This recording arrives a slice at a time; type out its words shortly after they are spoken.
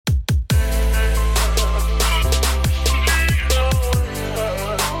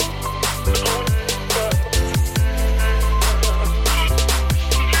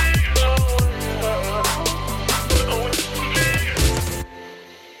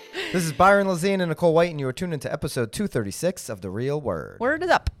This is Byron Lazine and Nicole White, and you are tuned into episode 236 of The Real Word. Word is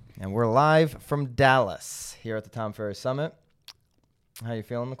up. And we're live from Dallas here at the Tom Ferry Summit. How you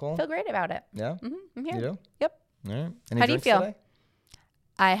feeling, Nicole? Feel great about it. Yeah? Mm-hmm. I'm here. You do? Yep. All right. Any How do you drinks feel? today?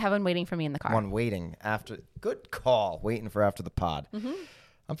 I have one waiting for me in the car. One waiting after. Good call. Waiting for after the pod. Mm-hmm.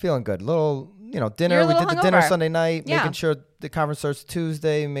 I'm feeling good. Little, dinner. You're a We little did the dinner hungover. Sunday night, Yeah. making sure the conference starts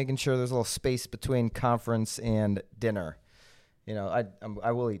Tuesday, making sure there's a little space between conference and dinner.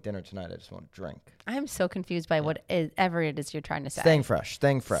 I will eat dinner tonight. I just won't drink. I'm so confused by whatever it is you're trying to say. Staying fresh.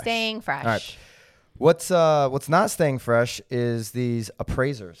 Staying fresh. All right. What's not staying fresh is these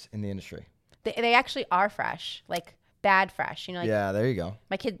appraisers in the industry. They actually are fresh, like bad fresh. Yeah, there you go.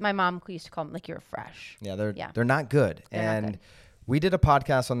 My mom used to call them like you're fresh. Yeah, they're not good. They're not good. We did a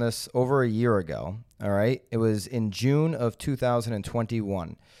podcast on this over a year ago. All right, it was in June of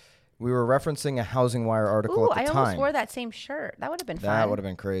 2021. We were referencing a Housing Wire article at the time. I almost wore that same shirt. That would have been fun. That would have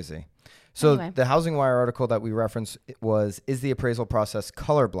been crazy. So Anyway. The Housing Wire article that we referenced was, is the appraisal process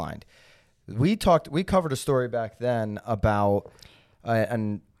colorblind? We covered a story back then about,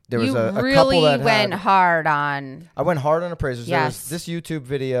 and there was a really couple that went had, hard on. I went hard on appraisers. Yes. There was this YouTube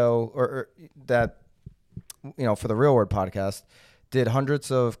video or that, for the Real Word podcast, did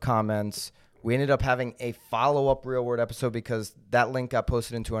hundreds of comments. We ended up having a follow-up Real Word episode because that link got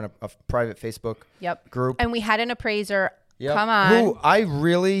posted into a private Facebook group. And we had an appraiser. Yep. Come on. Who I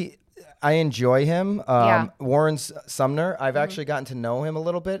enjoy him. Warren Sumner. I've actually gotten to know him a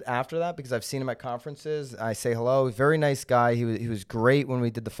little bit after that because I've seen him at conferences. I say hello. Very nice guy. He was great when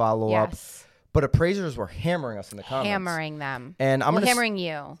we did the follow-up. Yes. But appraisers were hammering us in the comments. Hammering them. And hammering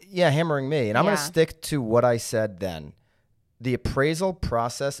you. Yeah, hammering me. And I'm going to Yeah. stick to what I said then. The appraisal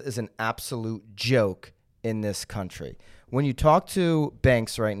process is an absolute joke in this country. When you talk to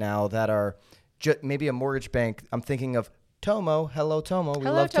banks right now that are maybe a mortgage bank, I'm thinking of Tomo. Hello, Tomo. We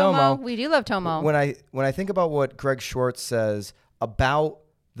love Tomo. We do love Tomo. When I think about what Greg Schwartz says about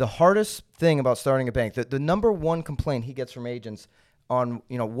the hardest thing about starting a bank, the number one complaint he gets from agents on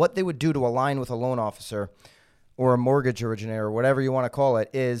what they would do to align with a loan officer or a mortgage originator or whatever you want to call it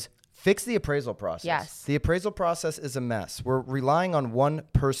is fix the appraisal process. Yes. The appraisal process is a mess. We're relying on one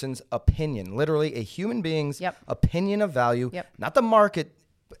person's opinion, literally a human being's opinion of value, not the market.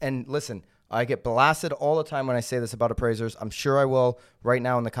 And listen, I get blasted all the time when I say this about appraisers. I'm sure I will right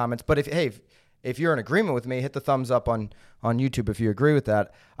now in the comments. But if you're in agreement with me, hit the thumbs up on YouTube if you agree with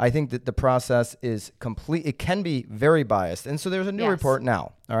that. I think that the process is complete. It can be very biased. And so there's a new report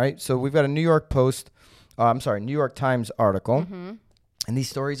now. All right. So we've got a New York Times article. Mm-hmm. And these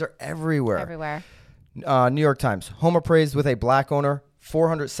stories are everywhere. New York Times. Home appraised with a black owner,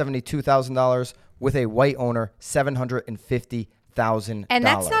 $472,000. With a white owner, $750,000. And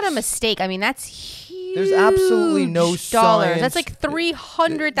that's not a mistake. I mean, that's huge. There's absolutely no dollars. science. That's like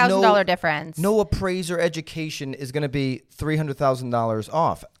 $300,000 difference. No appraiser education is going to be $300,000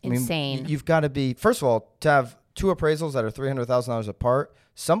 off. Insane. I mean, you've got to be, first of all, to have two appraisals that are $300,000 apart,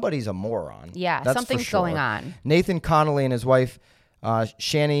 somebody's a moron. Yeah, that's something's going on. Nathan Connolly and his wife,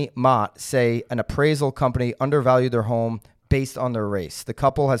 Shani Mott, say an appraisal company undervalued their home based on their race. The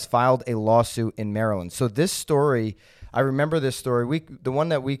couple has filed a lawsuit in Maryland. So this story, I remember this story. The one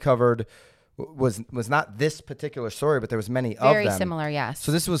that we covered was not this particular story, but there was many of them. Very similar, yes.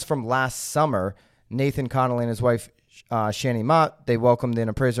 So this was from last summer. Nathan Connolly and his wife, Shani Mott, they welcomed an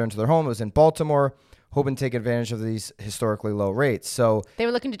appraiser into their home. It was in Baltimore, hoping to take advantage of these historically low rates. So they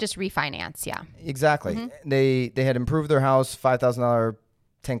were looking to just refinance, yeah. Exactly. Mm-hmm. They had improved their house, $5,000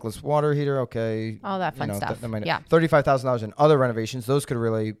 tankless water heater, okay. All that fun stuff. $35,000 in other renovations. Those could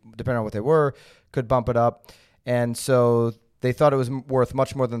really, depending on what they were, could bump it up. And so they thought it was worth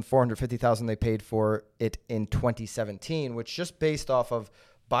much more than $450,000 they paid for it in 2017, which just based off of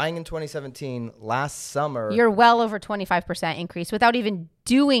buying in 2017 last summer. You're well over 25% increase without even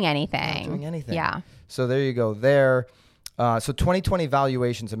doing anything. Not doing anything. Yeah. So there you go. There. So 2020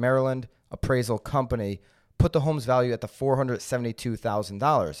 valuations, a Maryland appraisal company put the home's value at the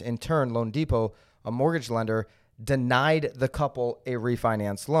 $472,000. In turn, Loan Depot, a mortgage lender, denied the couple a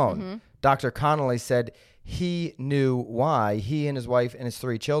refinance loan. Mm-hmm. Dr. Connolly said he knew why. He and his wife and his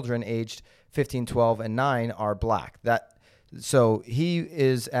three children, aged 15, 12, and 9, are black. So he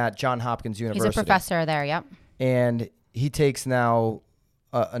is at Johns Hopkins University. He's a professor there, yep. And he takes now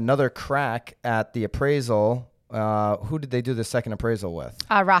another crack at the appraisal. Who did they do the second appraisal with?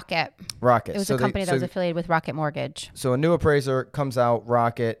 Rocket. Rocket. It was a company that was affiliated with Rocket Mortgage. So a new appraiser comes out,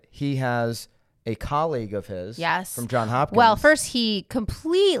 Rocket. He has a colleague of his from Johns Hopkins. Well, first he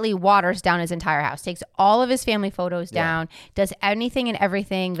completely waters down his entire house, takes all of his family photos down, does anything and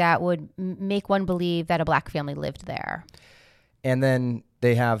everything that would make one believe that a black family lived there. And then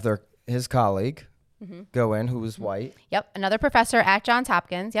They have his colleague go in, who was white. Yep. Another professor at Johns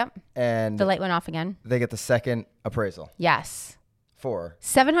Hopkins. Yep. And the light went off again. They get the second appraisal. Yes. For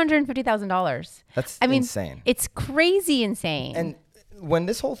 $750,000. That's insane. It's crazy insane. And when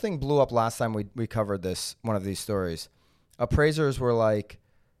this whole thing blew up last time we covered one of these stories, appraisers were like,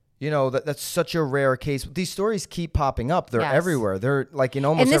 that's such a rare case. These stories keep popping up. They're everywhere. They're like in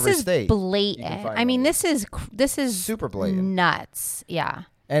almost every state. And this is blatant. I mean, this is super blatant. Nuts. Yeah.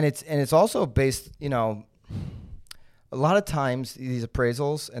 And it's also based, a lot of times these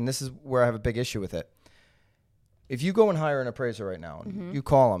appraisals, and this is where I have a big issue with it. If you go and hire an appraiser right now, and you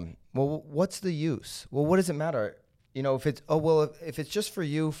call them, well, what's the use? Well, what does it matter? If it's just for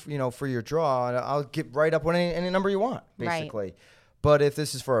you, for your draw, I'll get right up on any number you want, basically. Right. But if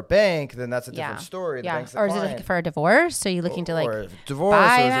this is for a bank, then that's a different story. Yeah. Or is it for a divorce? Are you looking to or divorce?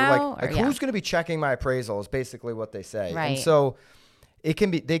 Buy or is out, it who's going to be checking my appraisal? Is basically what they say. Right. And so they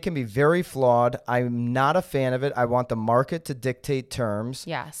can be very flawed. I'm not a fan of it. I want the market to dictate terms.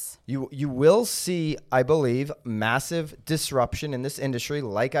 Yes. You will see, I believe, massive disruption in this industry.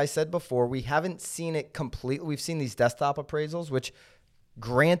 Like I said before, we haven't seen it completely. We've seen these desktop appraisals, which,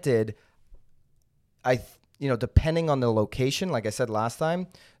 granted, depending on the location, like I said last time,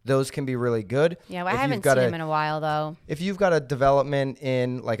 those can be really good. Yeah, well, I haven't seen them in a while, though. If you've got a development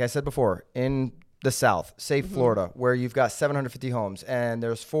in, like I said before, in the South, say Florida, where you've got 750 homes and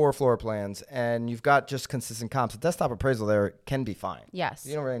there's 4 floor plans and you've got just consistent comps, a desktop appraisal there can be fine. Yes.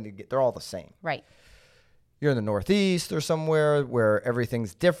 You don't really need to they're all the same. Right. You're in the Northeast or somewhere where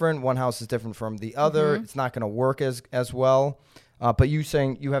everything's different. One house is different from the other. It's not going to work as well. But you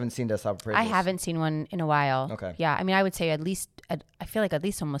saying you haven't seen desktop appraisals? I haven't seen one in a while. Okay. Yeah. I mean, I would say I feel like at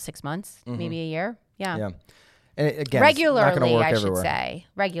least almost 6 months, maybe a year. Yeah. Yeah. And again, regularly, it's not gonna work I everywhere. should say.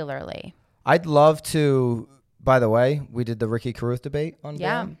 Regularly. I'd love to, by the way, we did the Ricky Carruth debate on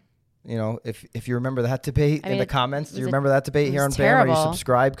BAM. If you remember that debate in the comments, do you remember that debate here on BAM? Are you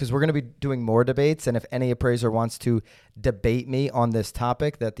subscribed? Because we're going to be doing more debates. And if any appraiser wants to debate me on this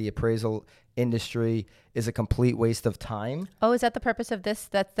topic, that the appraisal industry is a complete waste of time. Oh, is that the purpose of this?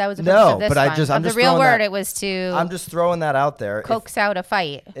 That was the purpose of this one? I'm just the real word, it was to... I'm just throwing that out there. Coax out a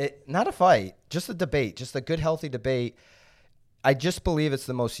fight. Not a fight, just a debate, just a good, healthy debate. I just believe it's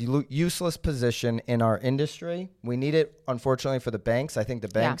the most useless position in our industry. We need it, unfortunately, for the banks. I think the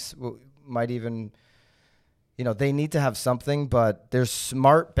banks might even, they need to have something, but there's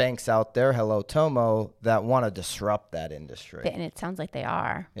smart banks out there, hello Tomo, that want to disrupt that industry. And it sounds like they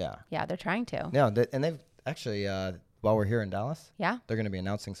are. Yeah. Yeah, they're trying to. Yeah, and they've actually, while we're here in Dallas, they're going to be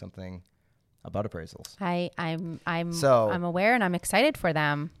announcing something about appraisals. I'm aware and I'm excited for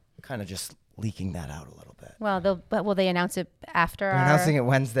them. Kind of just leaking that out a little bit. Well, will they announce it after? They're announcing it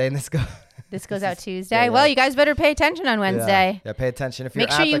Wednesday, and this goes out Tuesday. Well, you guys better pay attention on Wednesday. Yeah, pay attention if you're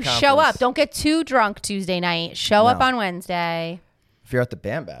Make sure you show up. Don't get too drunk Tuesday night. Show up on Wednesday. If you're at the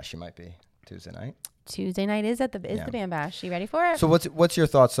BAM Bash, you might be Tuesday night. Tuesday night is the BAM Bash. You ready for it? So what's your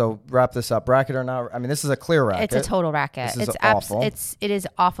thoughts? So wrap this up. Racket or not? I mean, this is a clear racket. It's a total racket. This is awful. It is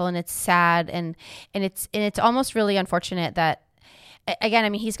awful, and it's sad, and it's almost really unfortunate that. Again, I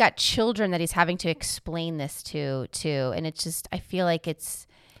mean, he's got children that he's having to explain this to, and it's just, I feel like it's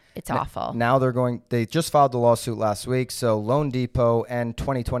awful. Now they just filed the lawsuit last week, so Loan Depot and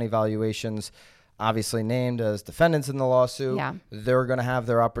 2020 Valuations, obviously named as defendants in the lawsuit, they're going to have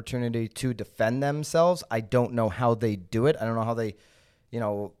their opportunity to defend themselves. I don't know how they do it. I don't know how they,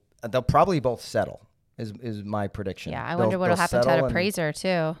 they'll probably both settle, is my prediction. Yeah, I wonder what will happen to that appraiser,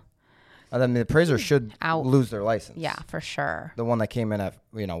 too. I mean, the appraiser should lose their license. Yeah, for sure. The one that came in at,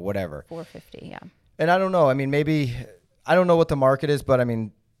 whatever. $450, yeah. And I don't know. I mean, I don't know what the market is, but I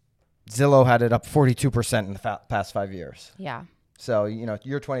mean, Zillow had it up 42% in the past 5 years. Yeah. So,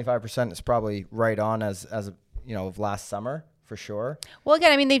 your 25% is probably right on as of last summer for sure. Well,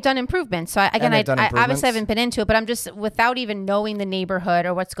 again, I mean, they've done improvements. So I obviously haven't been into it, but I'm just, without even knowing the neighborhood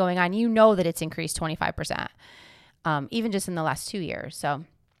or what's going on, that it's increased 25%, even just in the last 2 years. So,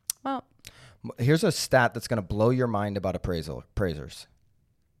 well. Here's a stat that's going to blow your mind about appraisers.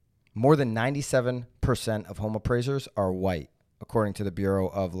 More than 97% of home appraisers are white, according to the Bureau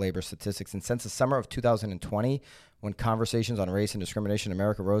of Labor Statistics. And since the summer of 2020, when conversations on race and discrimination in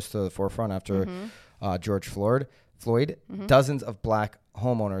America rose to the forefront after George Floyd, dozens of black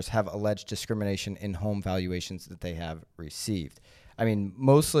homeowners have alleged discrimination in home valuations that they have received. I mean,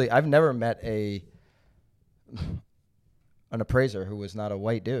 mostly, I've never met an appraiser who was not a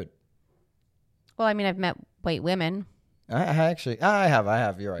white dude. Well, I mean, I've met white women. I have.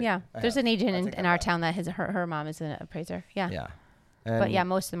 You're right. Yeah. There's an agent in our town that her mom is an appraiser. Yeah. Yeah. But yeah,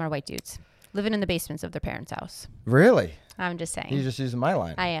 most of them are white dudes. living in the basements of their parents' house. Really? I'm just saying. You're just using my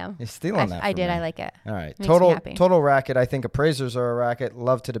line. I am. You're stealing that. I from did. me. I like it. All right. Makes me happy. Total racket. I think appraisers are a racket.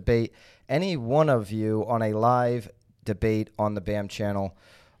 Love to debate any one of you on a live debate on the BAM channel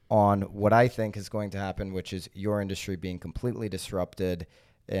on what I think is going to happen, which is your industry being completely disrupted.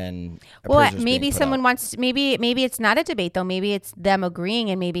 And maybe someone wants. Maybe it's not a debate though. Maybe it's them agreeing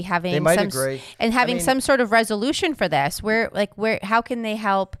and maybe having some sort of resolution for this. How can they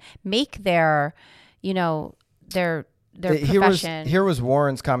help make their profession? Here was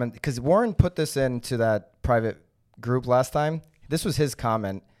Warren's comment, because Warren put this into that private group last time. This was his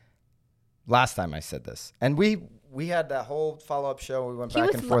comment last time I said this, and we had that whole follow-up show. We went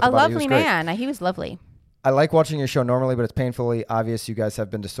back and forth about it. He was a lovely man. He was lovely. I like watching your show normally, but it's painfully obvious you guys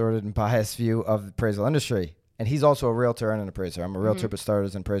have been distorted and biased view of the appraisal industry. And he's also a realtor and an appraiser. I'm a realtor, but started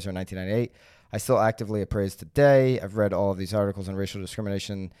as an appraiser in 1998. I still actively appraise today. I've read all of these articles on racial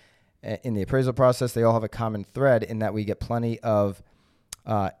discrimination in the appraisal process. They all have a common thread in that we get plenty of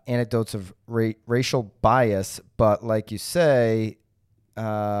anecdotes of racial bias, but like you say, there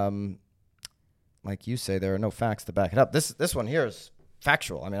are no facts to back it up. This one here is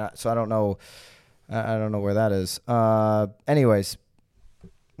factual. I mean, so I don't know. I don't know where that is. Anyways,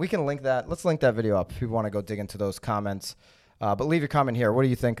 we can link that. Let's link that video up if people want to go dig into those comments. But leave your comment here. What do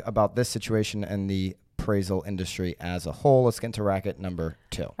you think about this situation and the appraisal industry as a whole? Let's get into racket number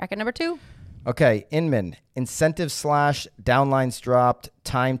 2. Racket number 2. Okay, Inman. Incentive / downlines dropped.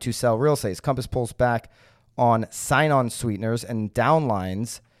 Time to sell real estate. Compass pulls back on sign-on sweeteners, and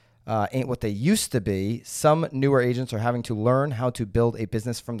downlines ain't what they used to be. Some newer agents are having to learn how to build a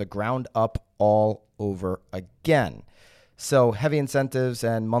business from the ground up all over again. So heavy incentives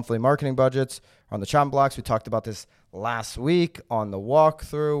and monthly marketing budgets are on the chopping blocks. We talked about this last week on the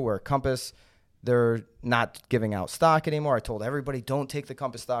walkthrough where Compass, they're not giving out stock anymore. I told everybody, don't take the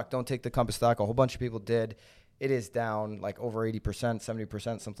Compass stock. Don't take the Compass stock. A whole bunch of people did. It is down like over 80%,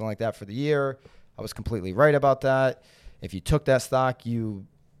 70%, something like that for the year. I was completely right about that. If you took that stock, you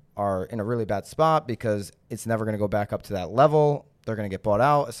are in a really bad spot because it's never going to go back up to that level. They're going to get bought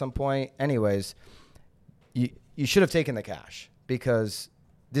out at some point. Anyways, you should have taken the cash because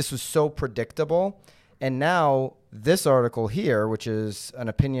this was so predictable. And now this article here, which is an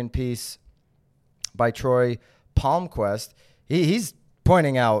opinion piece by Troy Palmquist, he's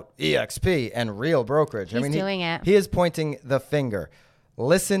pointing out EXP and real brokerage. He's doing it. He is pointing the finger.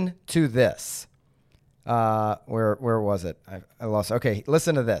 Listen to this. Where was it? I lost. Okay,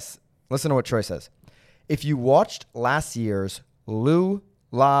 listen to this. Listen to what Troy says. If you watched last year's Lou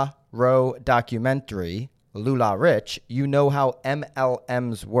La Roe documentary, Lula Rich, you know how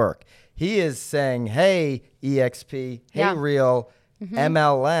MLMs work. He is saying, hey, EXP, hey, real,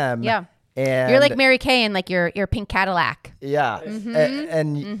 MLM. Yeah. And you're like Mary Kay in like your pink Cadillac. Yeah.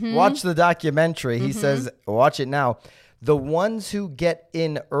 And watch the documentary. He says, watch it now. The ones who get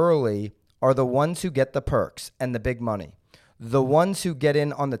in early are the ones who get the perks and the big money. The ones who get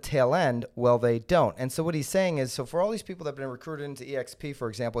in on the tail end, well, they don't. And so what he's saying is, so for all these people that have been recruited into EXP, for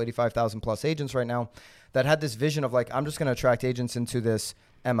example, 85,000 plus agents right now, that had this vision of like, I'm just going to attract agents into this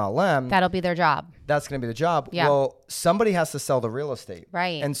MLM. That'll be their job. That's going to be the job. Yeah. Well, somebody has to sell the real estate.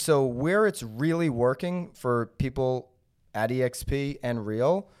 Right. And so where it's really working for people at EXP and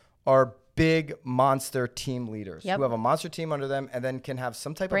Real are big monster team leaders who have a monster team under them and then can have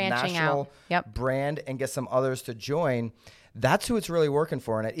some type of national brand and get some others to join. That's who it's really working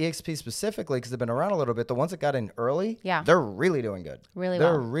for. And at EXP specifically, because they've been around a little bit, the ones that got in early, they're really doing good.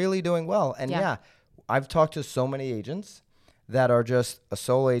 They're really doing well. And I've talked to so many agents that are just a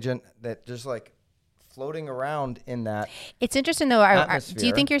sole agent that just like floating around in that. It's interesting though. Do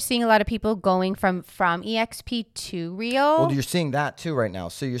you think you're seeing a lot of people going from EXP to Real? Well, you're seeing that too right now.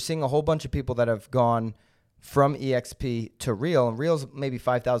 So you're seeing a whole bunch of people that have gone from EXP to Real, and Real's maybe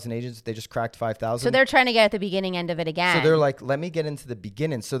 5,000 agents. They just cracked 5,000. So they're trying to get at the beginning end of it again. So they're like, let me get into the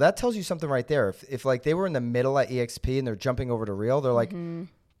beginning. So that tells you something right there. If like they were in the middle at EXP and they're jumping over to Real, they're like,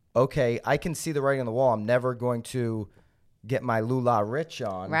 okay, I can see the writing on the wall. I'm never going to get my Lula Rich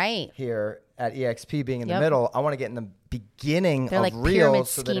on here at EXP being in the middle. I want to get in the beginning they're of like Real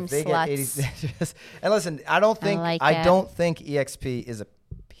so that if they get 80, and listen, I don't think EXP is a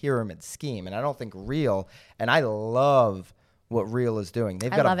pyramid scheme, and I don't think Real, and I love what Real is doing.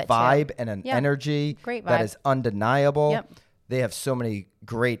 They've got a vibe and an energy that is undeniable. Yep. They have so many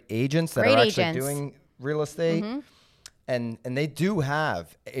great agents that are actually doing real estate. And they do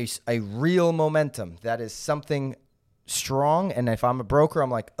have a real momentum that is something strong. And if I'm a broker, I'm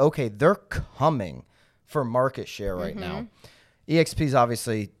like, okay, they're coming for market share right now. EXP's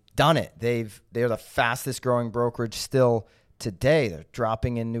obviously done it. They're the fastest growing brokerage still today. They're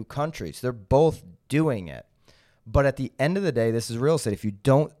dropping in new countries. They're both doing it. But at the end of the day, this is real estate. If you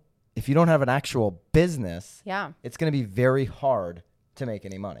don't have an actual business, it's going to be very hard to make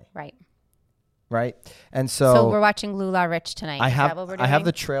any money. Right. And so we're watching Lula Rich tonight. I have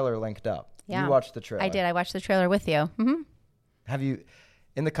the trailer linked up. You watched the trailer. I did. I watched the trailer with you. Mm-hmm. Have you,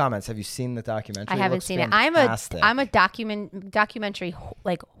 in the comments, have you seen the documentary? I haven't seen it. I'm a documentary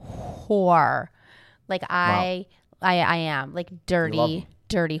like whore. Like I am like dirty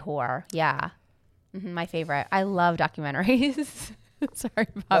whore. Yeah. Mm-hmm, my favorite. I love documentaries. Sorry,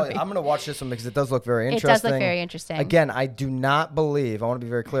 Bobby. I'm going to watch this one because it does look very interesting. It does look very interesting. Again, I do not believe, I want to be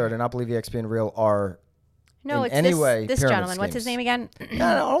very clear, I do not believe EXP and Real are it's any way this pyramid gentleman. schemes. What's his name again? No,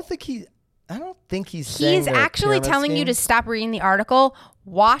 I don't think he's saying He's actually telling you to stop reading the article,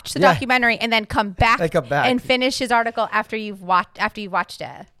 watch the documentary, and then come back and finish his article after you've watched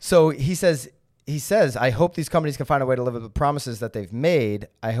it. So he says, I hope these companies can find a way to live up to the promises that they've made.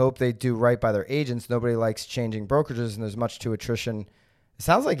 I hope they do right by their agents. Nobody likes changing brokerages, and there's much to attrition. It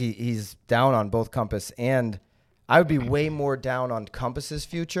sounds like he's down on both Compass, and I would be way more down on Compass's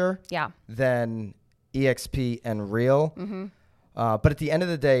future than EXP and Real. Mm-hmm. But at the end of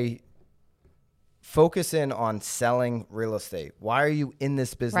the day, focus in on selling real estate. Why are you in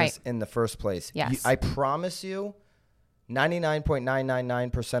this business in the first place? Yes. I promise you,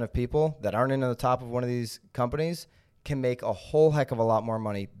 99.999% of people that aren't in the top of one of these companies can make a whole heck of a lot more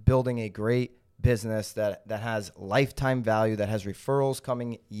money building a great business that has lifetime value, that has referrals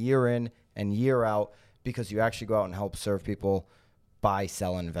coming year in and year out, because you actually go out and help serve people, buy,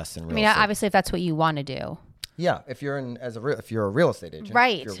 sell, and invest in real estate. Obviously, if that's what you want to do. Yeah, if you're a real estate agent,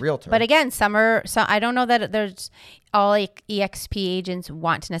 right? If you're a realtor. But again, I don't know that there's all like EXP agents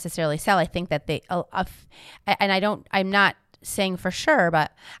want to necessarily sell. I think that I'm not saying for sure,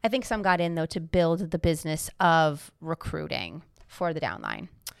 but I think some got in though to build the business of recruiting for the downline.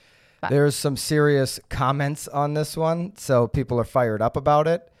 But there's some serious comments on this one, so people are fired up about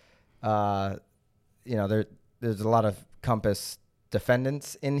it. There's a lot of Compass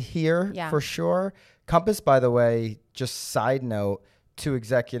defendants in here for sure. Compass, by the way, just side note, 2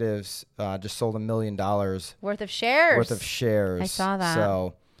 executives just sold $1 million worth of shares. I saw that.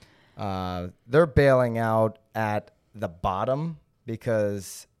 So they're bailing out at the bottom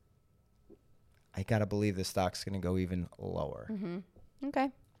because I got to believe the stock's going to go even lower. Mm-hmm. Okay.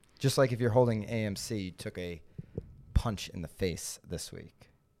 Just like if you're holding AMC, you took a punch in the face this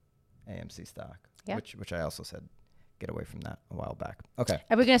week, AMC stock, which I also said get away from that a while back. Okay.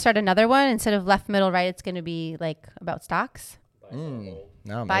 Are we going to start another one instead of left, middle, right? It's going to be like about stocks. No,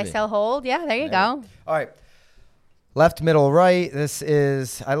 buy, sell, hold. Yeah, there you go. All right. Left, middle, right. This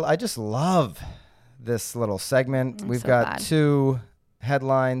is I just love this little segment. We've got 2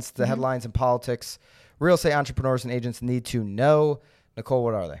 headlines. The headlines in politics. Real estate entrepreneurs and agents need to know. Nicole,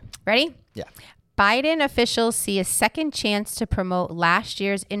 what are they? Ready? Yeah. Biden officials see a second chance to promote last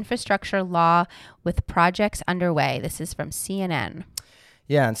year's infrastructure law with projects underway. This is from CNN.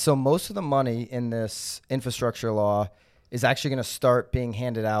 Yeah, and so most of the money in this infrastructure law is actually going to start being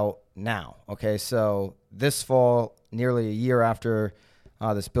handed out now. Okay, so this fall, nearly a year after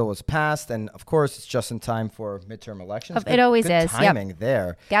this bill was passed, and of course, it's just in time for midterm elections. It always good is. Timing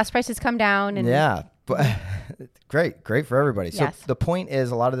there. Gas prices come down. And yeah, but great for everybody. So the point is,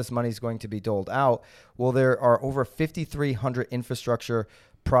 a lot of this money is going to be doled out. Well, there are over 5,300 infrastructure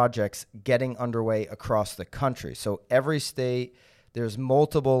projects getting underway across the country. So every state, there's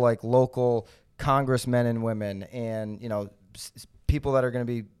multiple like local congressmen and women, and people that are going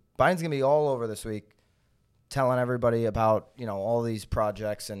to be Biden's going to be all over this week, telling everybody about all these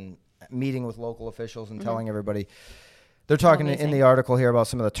projects and meeting with local officials and telling everybody. They're talking in the article here about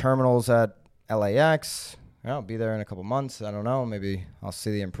some of the terminals at LAX. I'll be there in a couple months. I don't know. Maybe I'll see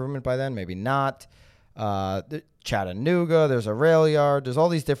the improvement by then. Maybe not. Chattanooga, there's a rail yard. There's all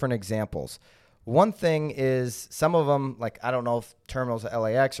these different examples. One thing is some of them, like I don't know if terminals at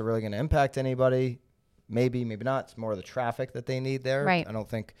LAX are really going to impact anybody. Maybe not. It's more of the traffic that they need there. Right. I don't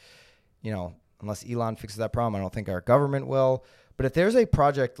think, unless Elon fixes that problem, I don't think our government will. But if there's a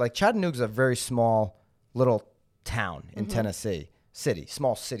project, like Chattanooga is a very small little town in Tennessee,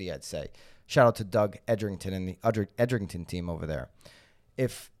 small city, I'd say. Shout out to Doug Edrington and the Edrington team over there.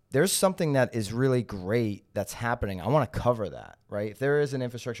 If there's something that is really great that's happening, I want to cover that, right? If there is an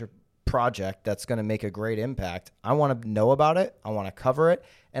infrastructure project that's going to make a great impact, I want to know about it, I want to cover it,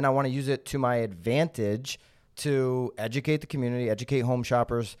 and I want to use it to my advantage to educate the community, educate home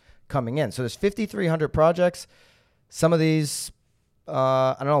shoppers coming in. So there's 5,300 projects. Some of these,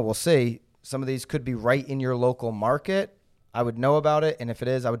 I don't know, we'll see. Some of these could be right in your local market. I would know about it, and if it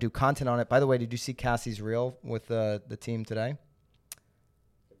is, I would do content on it. By the way, did you see Cassie's reel with the team today?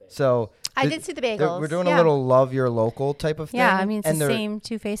 So I did see the bagels. We're doing a little love your local type of thing. Yeah, I mean, it's the same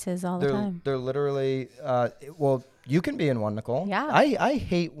two faces all the time. They're literally, well, you can be in one, Nicole. Yeah. I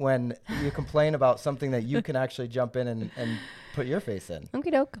hate when you complain about something that you can actually jump in and put your face in.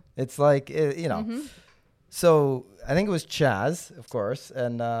 Okie doke. It's like, you know. Mm-hmm. So I think it was Chaz, of course,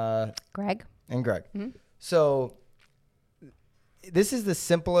 and Greg. Mm-hmm. So this is the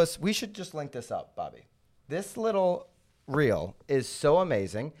simplest. We should just link this up, Bobby. This little reel is so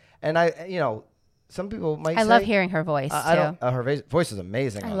amazing, and some people might say, love hearing her voice too. Her voice is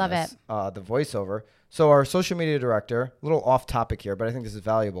amazing. I love it. The voiceover. So our social media director, a little off topic here, but I think this is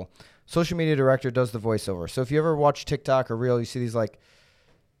valuable. Social media director does the voiceover. So if you ever watch TikTok or Reel, you see these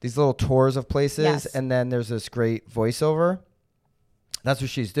little tours of places, yes. And then there's this great voiceover. That's what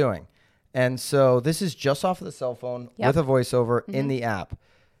she's doing. And so this is just off of the cell phone with a voiceover in the app.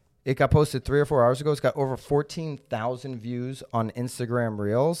 It got posted 3 or 4 hours ago. It's got over 14,000 views on Instagram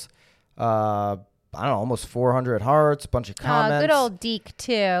Reels. I don't know, almost 400 hearts, bunch of comments. Good old Deke,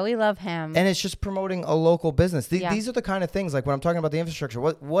 too. We love him. And it's just promoting a local business. These are the kind of things, like when I'm talking about the infrastructure,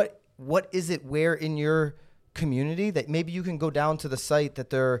 what is it where in your community that maybe you can go down to the site that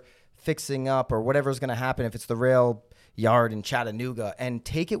they're fixing up or whatever's going to happen if it's the rail yard in Chattanooga, and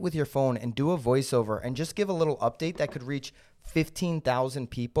take it with your phone and do a voiceover and just give a little update that could reach 15,000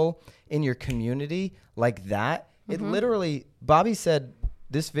 people in your community like that. Mm-hmm. It literally, Bobby said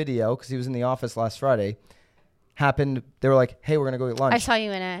this video, because he was in the office last Friday, happened. They were like, hey, we're going to go get lunch. I saw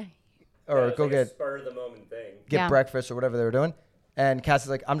you in a... Or go get... spur of the moment thing. Get breakfast or whatever they were doing. And Cass is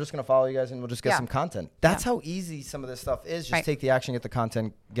like, I'm just going to follow you guys and we'll just get some content. That's how easy some of this stuff is. Just take the action, get the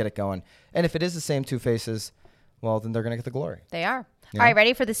content, get it going. And if it is the same two faces, well, then they're going to get the glory. They are. All right,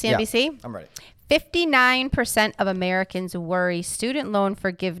 ready for the CNBC? Yeah, I'm ready. 59% of Americans worry student loan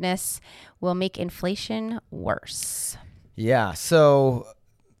forgiveness will make inflation worse. Yeah, so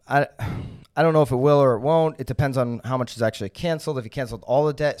I don't know if it will or it won't. It depends on how much is actually canceled. If you canceled all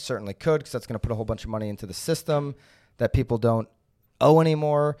the debt, certainly could, because that's going to put a whole bunch of money into the system that people don't owe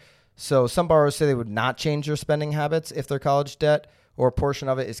anymore. So some borrowers say they would not change their spending habits if their college debt or a portion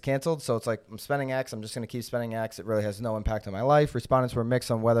of it is canceled. So it's like, I'm spending X, I'm just going to keep spending X. It really has no impact on my life. Respondents were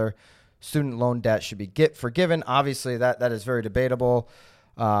mixed on whether student loan debt should be forgiven. Obviously, that is very debatable.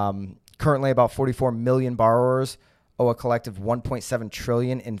 Currently, about 44 million borrowers owe a collective $1.7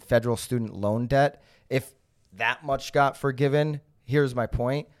 trillion in federal student loan debt. If that much got forgiven, here's my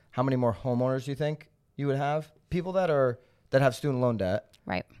point. How many more homeowners do you think you would have? People that have student loan debt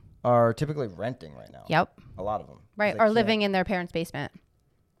are typically renting right now. Yep. A lot of them. Right, or living in their parents' basement.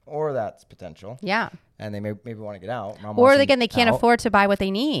 Or that's potential. Yeah. And they maybe want to get out. Or again, they can't afford to buy what they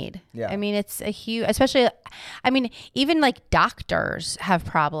need. Yeah. I mean, it's a huge, especially, I mean, even like doctors have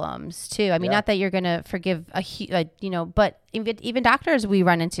problems too. I mean, not that you're going to forgive but even doctors, we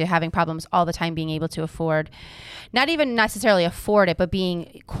run into having problems all the time being able to afford, not even necessarily afford it, but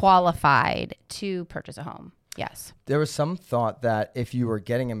being qualified to purchase a home. Yes. There was some thought that if you were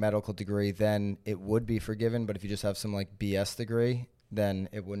getting a medical degree, then it would be forgiven. But if you just have some like BS degree, then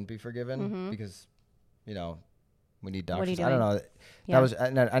it wouldn't be forgiven because, we need doctors. I don't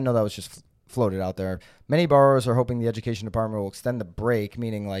know. I know that was just floated out there. Many borrowers are hoping the education department will extend the break,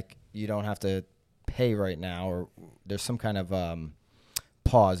 meaning like you don't have to pay right now, or there's some kind of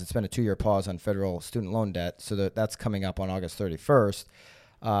pause. It's been a 2-year pause on federal student loan debt. So that's coming up on August 31st.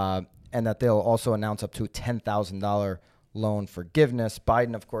 And that they'll also announce up to $10,000 loan forgiveness.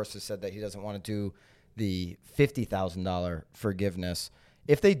 Biden, of course, has said that he doesn't want to do the $50,000 forgiveness.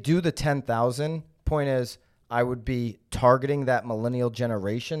 If they do the $10,000, point is, I would be targeting that millennial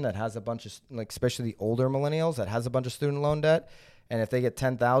generation that has a bunch of, like, especially the older millennials that has a bunch of student loan debt. And if they get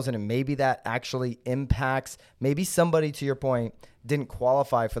 $10,000 and maybe that actually impacts, maybe somebody, to your point, didn't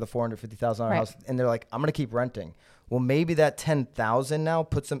qualify for the $450,000 house, and they're like, I'm going to keep renting. Well, maybe that $10,000 now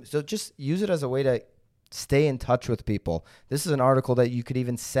puts them. So just use it as a way to stay in touch with people. This is an article that you could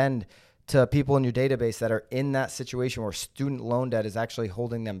even send to people in your database that are in that situation where student loan debt is actually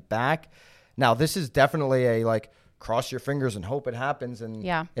holding them back. Now, this is definitely a cross your fingers and hope it happens, and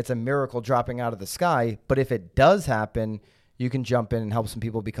it's a miracle dropping out of the sky. But if it does happen, you can jump in and help some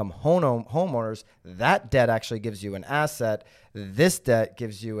people become homeowners. That debt actually gives you an asset. This debt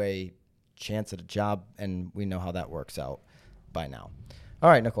gives you a chance at a job, and we know how that works out by now. All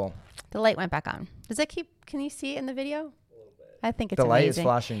right, Nicole. The light went back on. Does it can you see it in the video? A little bit. I think it's the light amazing. Is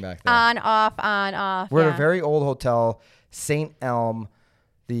flashing back there. On, off. We're at a very old hotel, St. Elm.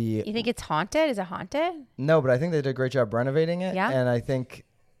 You think it's haunted? Is it haunted? No, but I think they did a great job renovating it. Yeah. And I think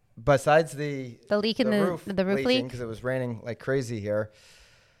besides the leak in the roof leak, because it was raining like crazy here.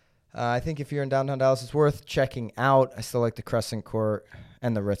 I think if you're in downtown Dallas, it's worth checking out. I still like the Crescent Court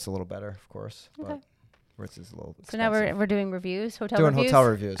and the Ritz a little better, of course. Okay. But Ritz is a little expensive. So now we're doing reviews, hotel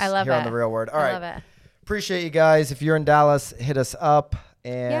reviews. I love here it. on The Real Word. All I right. love it. Appreciate you guys. If you're in Dallas, hit us up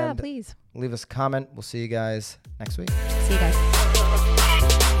and Yeah, please. leave us a comment. We'll see you guys next week. See you guys.